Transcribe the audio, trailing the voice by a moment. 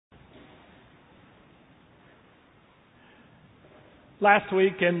Last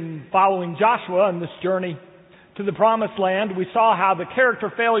week, in following Joshua on this journey to the Promised Land, we saw how the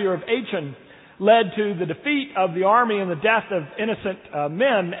character failure of Achan led to the defeat of the army and the death of innocent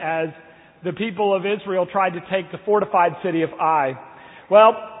men as the people of Israel tried to take the fortified city of Ai.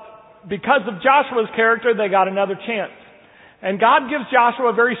 Well, because of Joshua's character, they got another chance. And God gives Joshua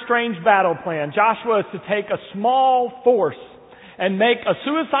a very strange battle plan. Joshua is to take a small force and make a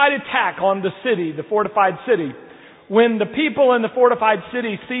suicide attack on the city, the fortified city. When the people in the fortified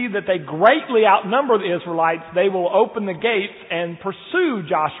city see that they greatly outnumber the Israelites, they will open the gates and pursue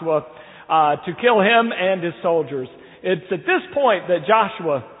Joshua to kill him and his soldiers. It's at this point that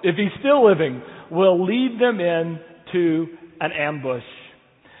Joshua, if he's still living, will lead them into an ambush.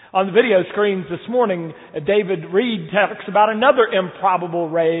 On the video screens this morning, David Reed talks about another improbable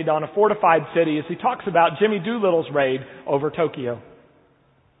raid on a fortified city as he talks about Jimmy Doolittle's raid over Tokyo.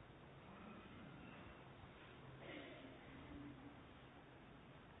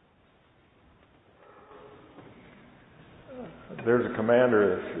 There's a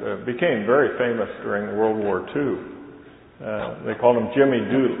commander that became very famous during World War II. They called him Jimmy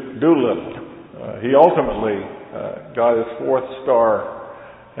Doolittle. He ultimately got his fourth star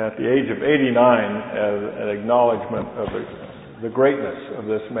at the age of 89 as an acknowledgement of the greatness of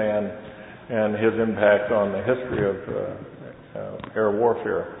this man and his impact on the history of air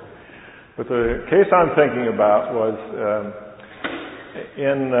warfare. But the case I'm thinking about was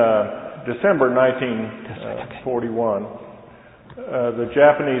in December 1941. The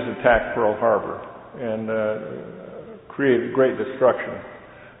Japanese attacked Pearl Harbor and created great destruction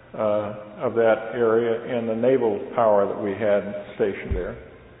of that area and the naval power that we had stationed there.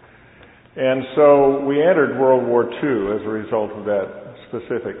 And so we entered World War II as a result of that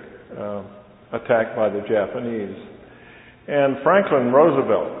specific attack by the Japanese. And Franklin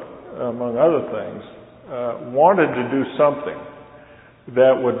Roosevelt, among other things, wanted to do something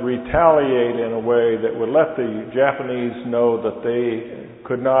that would retaliate in a way that would let the Japanese know that they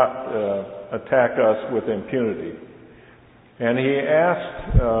could not attack us with impunity. And he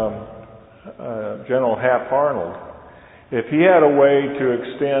asked General Hap Arnold if he had a way to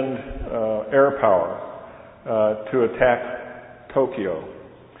extend air power to attack Tokyo.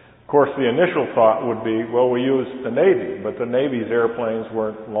 Of course, the initial thought would be, well, we use the Navy, but the Navy's airplanes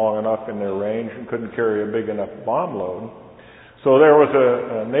weren't long enough in their range and couldn't carry a big enough bomb load. So there was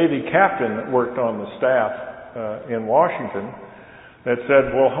a Navy captain that worked on the staff in Washington that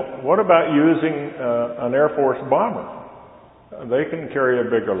said, well, what about using an Air Force bomber? They can carry a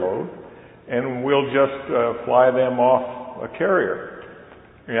bigger load, and we'll just fly them off a carrier,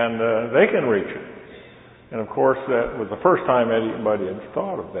 and they can reach it. And of course, that was the first time anybody had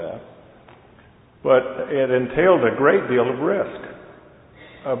thought of that. But it entailed a great deal of risk.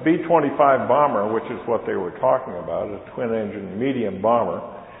 A B-25 bomber, which is what they were talking about, a twin-engine medium bomber,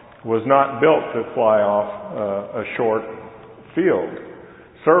 was not built to fly off a short field.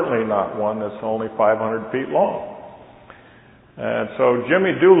 Certainly not one that's only 500 feet long. And so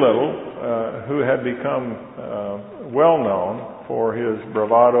Jimmy Doolittle, who had become well known for his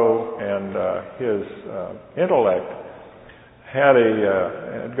bravado and his intellect, had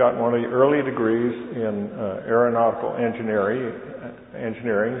gotten one of the early degrees in aeronautical engineering.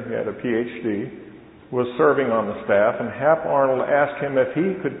 He had a PhD, was serving on the staff, and Hap Arnold asked him if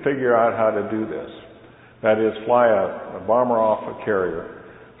he could figure out how to do this. That is, fly a bomber off a carrier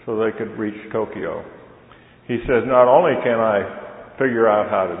so they could reach Tokyo. He says, not only can I figure out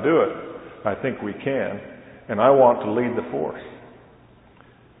how to do it, I think we can, and I want to lead the force.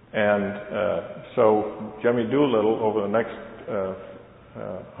 And so Jimmy Doolittle, over the next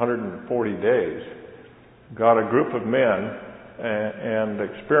 140 days, got a group of men and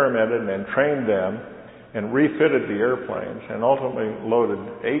experimented and trained them and refitted the airplanes and ultimately loaded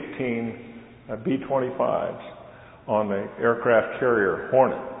 18 B-25s on the aircraft carrier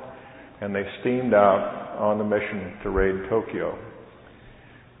Hornet, and they steamed out on the mission to raid Tokyo.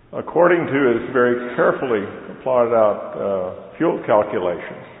 According to his very carefully plotted out fuel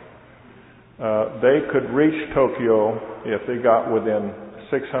calculations, they could reach Tokyo if they got within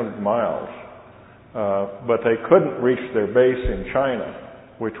 600 miles. But they couldn't reach their base in China,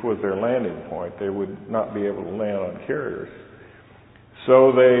 which was their landing point. They would not be able to land on carriers.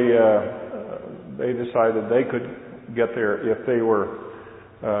 So they decided they could get there if they were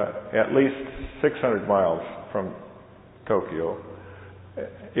at least 600 miles from Tokyo.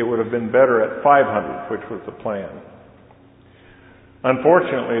 It would have been better at 500, which was the plan.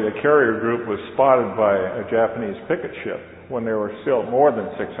 Unfortunately, the carrier group was spotted by a Japanese picket ship when they were still more than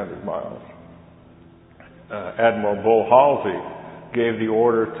 600 miles. Admiral Bull Halsey gave the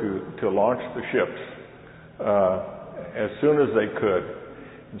order to launch the ships as soon as they could.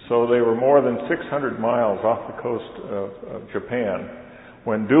 And so they were more than 600 miles off the coast of Japan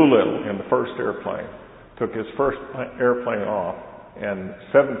when Doolittle, in the first airplane, took his first airplane off, and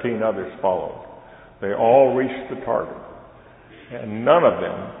 17 others followed. They all reached the target, and none of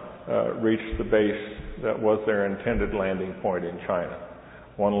them reached the base that was their intended landing point in China.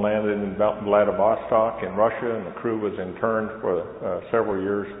 One landed in Vladivostok in Russia, and the crew was interned for several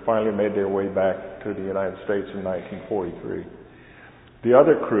years, finally made their way back to the United States in 1943. The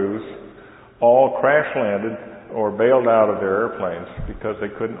other crews all crash-landed or bailed out of their airplanes because they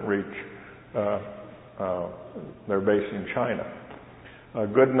couldn't reach their base in China. A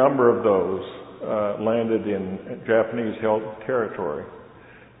good number of those landed in Japanese-held territory,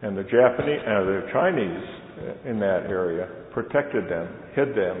 and the Chinese in that area protected them, hid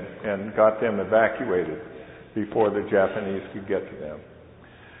them, and got them evacuated before the Japanese could get to them.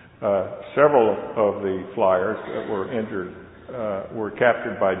 Several of the flyers that were injured were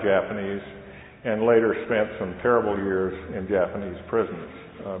captured by Japanese and later spent some terrible years in Japanese prisons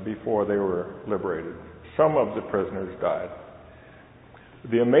before they were liberated. Some of the prisoners died.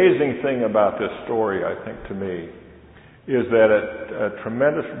 The amazing thing about this story, I think, to me, is that at a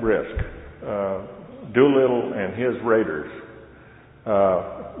tremendous risk, Doolittle and his raiders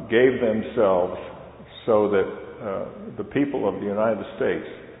gave themselves so that the people of the United States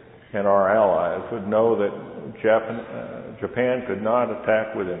and our allies would know that Japan could not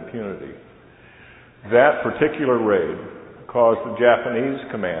attack with impunity. That particular raid caused the Japanese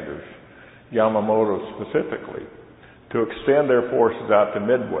commanders, Yamamoto specifically, to extend their forces out to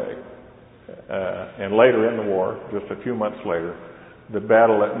Midway. And later in the war, just a few months later, the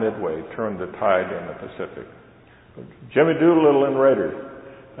battle at Midway turned the tide in the Pacific. Jimmy Doolittle and Raiders.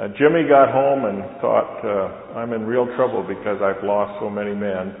 Jimmy got home and thought, I'm in real trouble because I've lost so many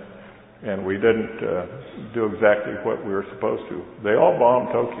men, and we didn't do exactly what we were supposed to. They all bombed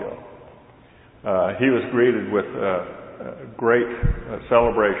Tokyo. He was greeted with great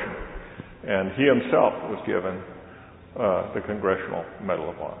celebration, and he himself was given the Congressional Medal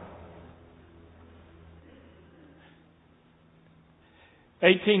of Honor.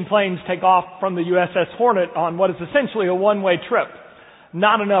 18 planes take off from the USS Hornet on what is essentially a one-way trip.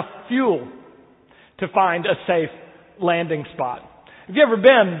 Not enough fuel to find a safe landing spot. Have you ever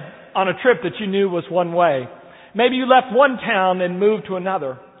been on a trip that you knew was one way? Maybe you left one town and moved to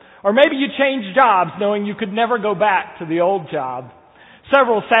another. Or maybe you changed jobs knowing you could never go back to the old job.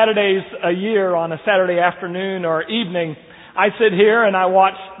 Several Saturdays a year on a Saturday afternoon or evening, I sit here and I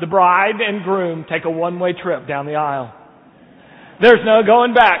watch the bride and groom take a one-way trip down the aisle. There's no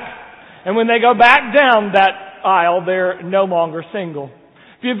going back. And when they go back down that aisle, they're no longer single.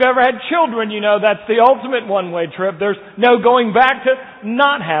 If you've ever had children, you know that's the ultimate one-way trip. There's no going back to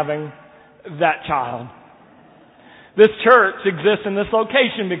not having that child. This church exists in this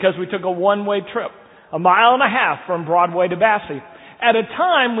location because we took a one-way trip, 1.5 miles from Broadway to Bassey, at a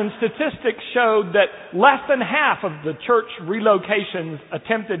time when statistics showed that less than half of the church relocations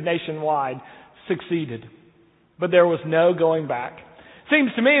attempted nationwide succeeded. But there was no going back. Seems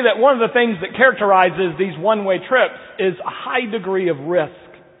to me that one of the things that characterizes these one-way trips is a high degree of risk.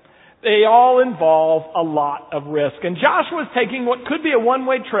 They all involve a lot of risk. And Joshua's taking what could be a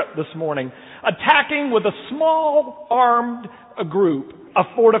one-way trip this morning, attacking with a small armed group a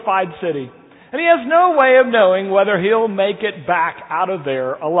fortified city. And he has no way of knowing whether he'll make it back out of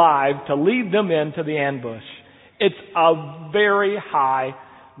there alive to lead them into the ambush. It's a very high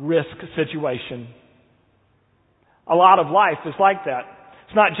risk situation. A lot of life is like that.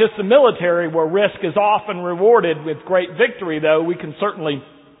 It's not just the military where risk is often rewarded with great victory, though we can certainly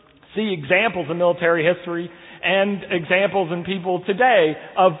see examples in military history and examples in people today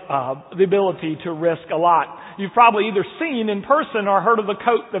of the ability to risk a lot. You've probably either seen in person or heard of the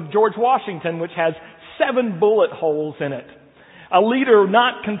coat of George Washington, which has 7 bullet holes in it. A leader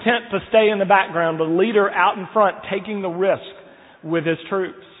not content to stay in the background, a leader out in front taking the risk with his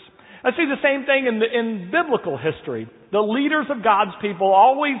troops. I see the same thing in biblical history. The leaders of God's people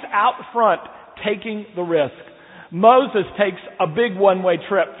always out front taking the risk. Moses takes a big one-way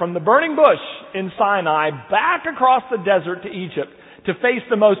trip from the burning bush in Sinai back across the desert to Egypt to face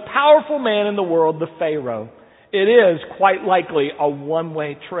the most powerful man in the world, the Pharaoh. It is quite likely a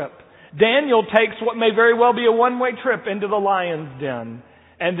one-way trip. Daniel takes what may very well be a one-way trip into the lion's den.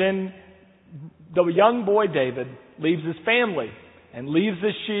 And then the young boy David leaves his family and leaves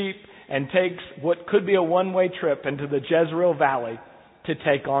his sheep and takes what could be a one-way trip into the Jezreel Valley to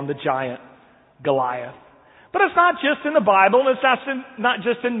take on the giant Goliath. But it's not just in the Bible, and it's not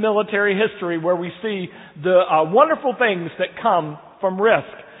just in military history where we see the wonderful things that come from risk.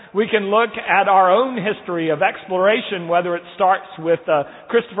 We can look at our own history of exploration, whether it starts with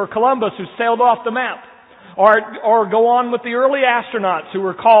Christopher Columbus, who sailed off the map, or go on with the early astronauts who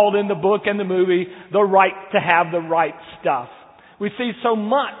were called in the book and the movie the right to have the right stuff. We see so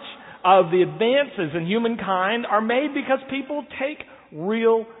much of the advances in humankind are made because people take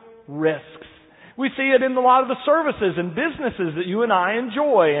real risks. We see it in a lot of the services and businesses that you and I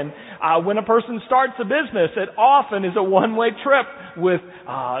enjoy. And when a person starts a business, it often is a one-way trip with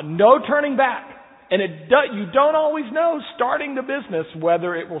no turning back. And you don't always know, starting the business,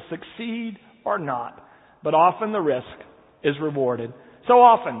 whether it will succeed or not. But often the risk is rewarded. So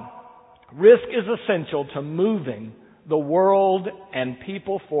often, risk is essential to moving the world and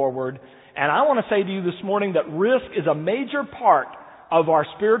people forward. And I want to say to you this morning that risk is a major part of our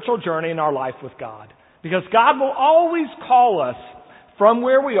spiritual journey in our life with God. Because God will always call us from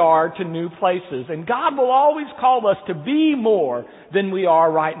where we are to new places. And God will always call us to be more than we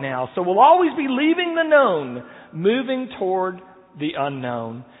are right now. So we'll always be leaving the known, moving toward the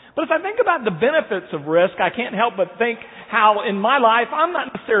unknown. But as I think about the benefits of risk, I can't help but think how in my life I'm not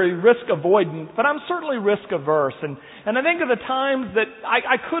necessarily risk avoidant, but I'm certainly risk averse. And I think of the times that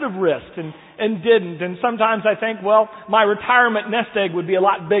I could have risked and didn't. And sometimes I think, well, my retirement nest egg would be a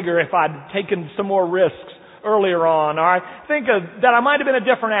lot bigger if I'd taken some more risks earlier on. Or I think that I might have been a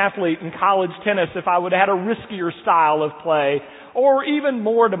different athlete in college tennis if I would have had a riskier style of play. Or even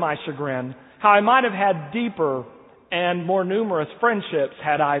more to my chagrin, how I might have had deeper and more numerous friendships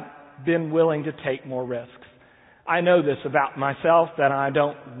had I been willing to take more risks. I know this about myself, that I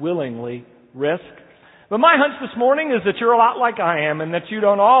don't willingly risk. But my hunch this morning is that you're a lot like I am, and that you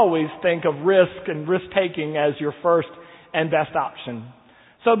don't always think of risk and risk-taking as your first and best option.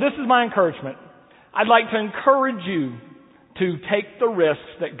 So this is my encouragement. I'd like to encourage you to take the risks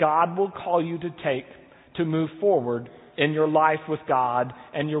that God will call you to take to move forward in your life with God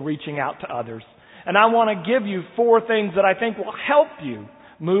and your reaching out to others. And I want to give you 4 things that I think will help you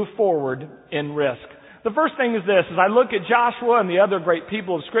move forward in risk. The first thing is this: as I look at Joshua and the other great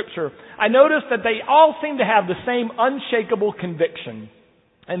people of Scripture, I notice that they all seem to have the same unshakable conviction.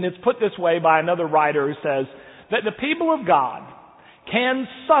 And it's put this way by another writer who says that the people of God can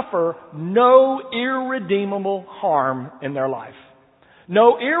suffer no irredeemable harm in their life.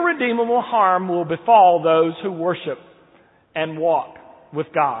 No irredeemable harm will befall those who worship and walk with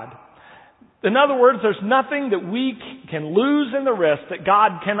God. In other words, there's nothing that we can lose in the risk that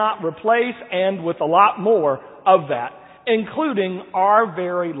God cannot replace, and with a lot more of that, including our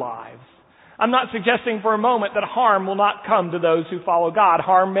very lives. I'm not suggesting for a moment that harm will not come to those who follow God.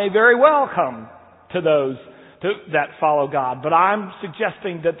 Harm may very well come to those that follow God. But I'm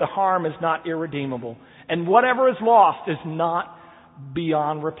suggesting that the harm is not irredeemable. And whatever is lost is not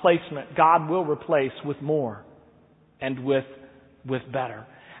beyond replacement. God will replace with more and with better.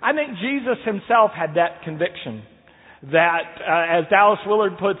 I think Jesus himself had that conviction that, as Dallas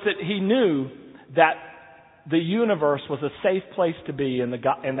Willard puts it, he knew that the universe was a safe place to be in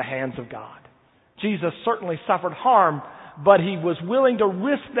the hands of God. Jesus certainly suffered harm, but he was willing to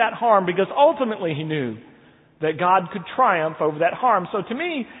risk that harm because ultimately he knew that God could triumph over that harm. So to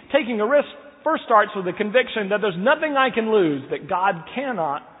me, taking a risk first starts with the conviction that there's nothing I can lose that God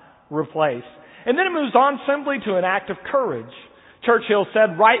cannot replace. And then it moves on simply to an act of courage. Churchill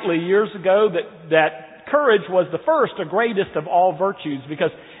said rightly years ago that courage was the first or greatest of all virtues, because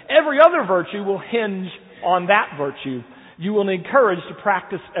every other virtue will hinge on that virtue. You will need courage to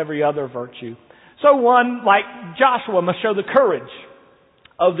practice every other virtue. So one, like Joshua, must show the courage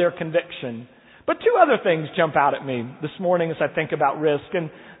of their conviction. But 2 other things jump out at me this morning as I think about risk.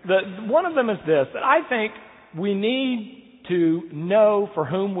 And one of them is this, that I think we need to know for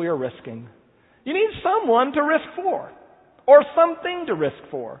whom we are risking. You need someone to risk for, or something to risk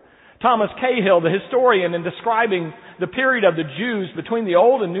for. Thomas Cahill, the historian, in describing the period of the Jews between the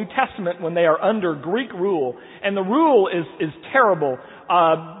Old and New Testament when they are under Greek rule, and the rule is terrible.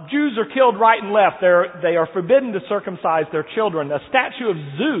 Jews are killed right and left. They are forbidden to circumcise their children. A statue of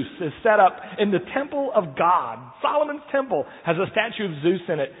Zeus is set up in the temple of God. Solomon's temple has a statue of Zeus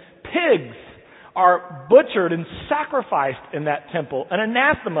in it. Pigs are butchered and sacrificed in that temple, an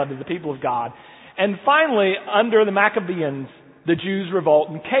anathema to the people of God. And finally, under the Maccabees, the Jews revolt.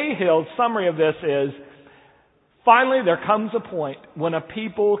 And Cahill's summary of this is, finally there comes a point when a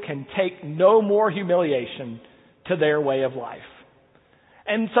people can take no more humiliation to their way of life.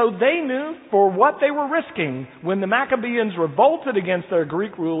 And so they knew for what they were risking. When the Maccabees revolted against their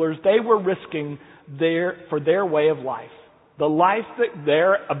Greek rulers, they were risking for their way of life. The life, that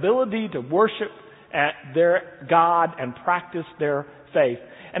their ability to worship at their God and practiced their faith.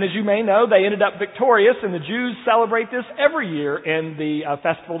 And as you may know, they ended up victorious, and the Jews celebrate this every year in the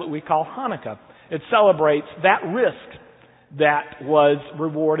festival that we call Hanukkah. It celebrates that risk that was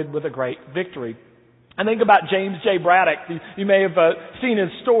rewarded with a great victory. I think about James J. Braddock. You may have seen his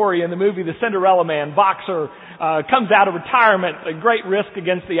story in the movie The Cinderella Man. Boxer comes out of retirement, a great risk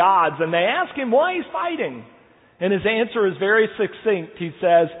against the odds, and they ask him why he's fighting. And his answer is very succinct. He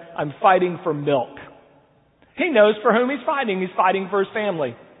says, "I'm fighting for milk." He knows for whom he's fighting. He's fighting for his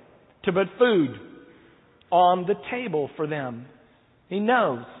family, to put food on the table for them. He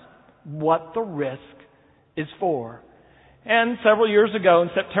knows what the risk is for. And several years ago,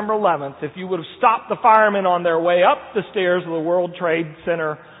 on September 11th, if you would have stopped the firemen on their way up the stairs of the World Trade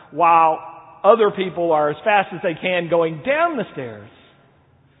Center while other people are as fast as they can going down the stairs,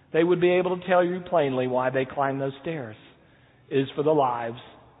 they would be able to tell you plainly why they climb those stairs. It is for the lives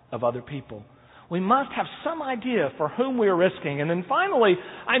of other people. We must have some idea for whom we are risking. And then finally,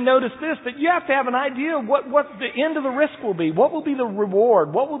 I noticed this, that you have to have an idea of what the end of the risk will be. What will be the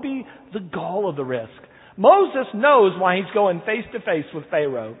reward? What will be the goal of the risk? Moses knows why he's going face to face with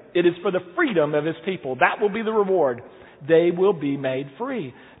Pharaoh. It is for the freedom of his people. That will be the reward. They will be made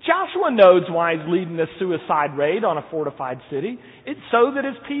free. Joshua knows why he's leading this suicide raid on a fortified city. It's so that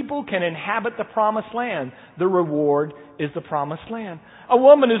his people can inhabit the promised land. The reward is the promised land. A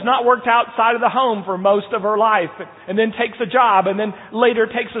woman who's not worked outside of the home for most of her life and then takes a job and then later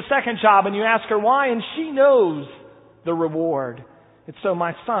takes a second job, and you ask her why, and she knows the reward. It's so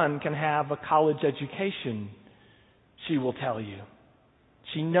my son can have a college education, she will tell you.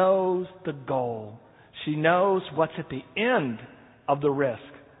 She knows the goal. She knows what's at the end of the risk,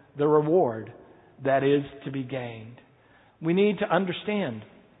 the reward that is to be gained. We need to understand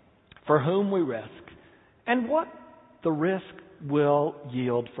for whom we risk and what the risk will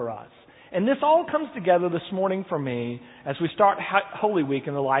yield for us. And this all comes together this morning for me as we start Holy Week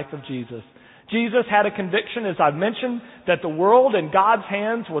in the life of Jesus. Jesus had a conviction, as I've mentioned, that the world in God's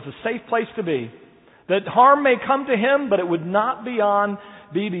hands was a safe place to be. That harm may come to him, but it would not be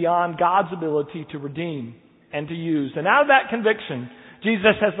beyond God's ability to redeem and to use. And out of that conviction,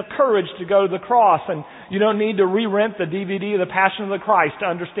 Jesus has the courage to go to the cross. And you don't need to re-rent the DVD of The Passion of the Christ to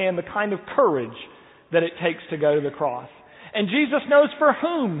understand the kind of courage that it takes to go to the cross. And Jesus knows for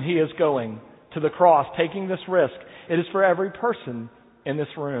whom he is going to the cross, taking this risk. It is for every person in this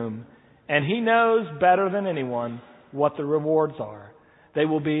room. And he knows better than anyone what the rewards are. They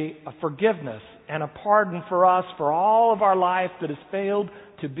will be a forgiveness and a pardon for us for all of our life that has failed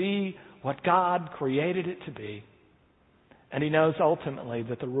to be what God created it to be. And he knows ultimately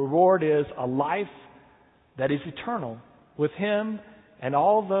that the reward is a life that is eternal with him and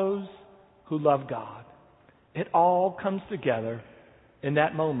all those who love God. It all comes together in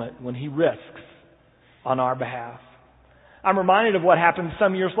that moment when he risks on our behalf. I'm reminded of what happened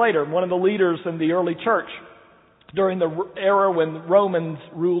some years later. One of the leaders in the early church during the era when Romans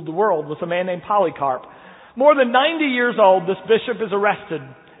ruled the world was a man named Polycarp. More than 90 years old, this bishop is arrested,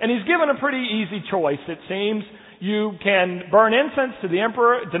 and he's given a pretty easy choice, it seems. You can burn incense to the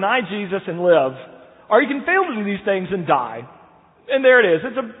emperor, deny Jesus, and live. Or you can fail to do these things and die. And there it is.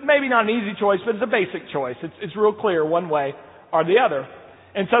 It's maybe not an easy choice, but it's a basic choice. It's real clear one way or the other.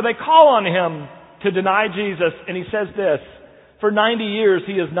 And so they call on him to deny Jesus, and he says this, "For 90 years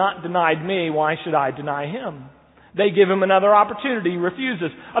he has not denied me. Why should I deny him?" They give him another opportunity. He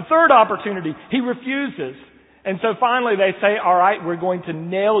refuses. A third opportunity. He refuses. And so finally they say, "All right, we're going to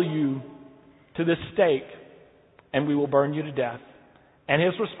nail you to this stake and we will burn you to death." And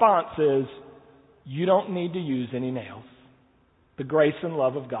his response is, "You don't need to use any nails. The grace and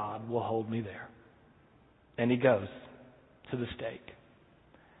love of God will hold me there." And he goes to the stake.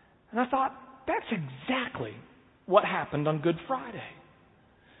 And I thought, that's exactly what happened on Good Friday.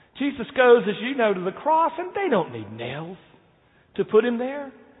 Jesus goes, as you know, to the cross, and they don't need nails to put him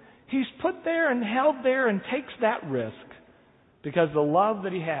there. He's put there and held there and takes that risk because the love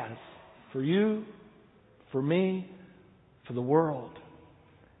that he has for you, for me, for the world.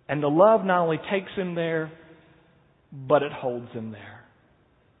 And the love not only takes him there, but it holds him there.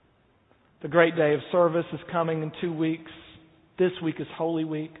 The great day of service is coming in 2 weeks. This week is Holy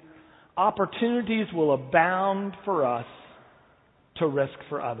Week. Opportunities will abound for us to risk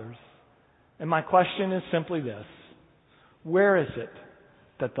for others. And my question is simply this: where is it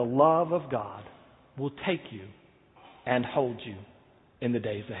that the love of God will take you and hold you in the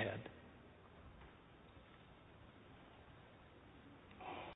days ahead?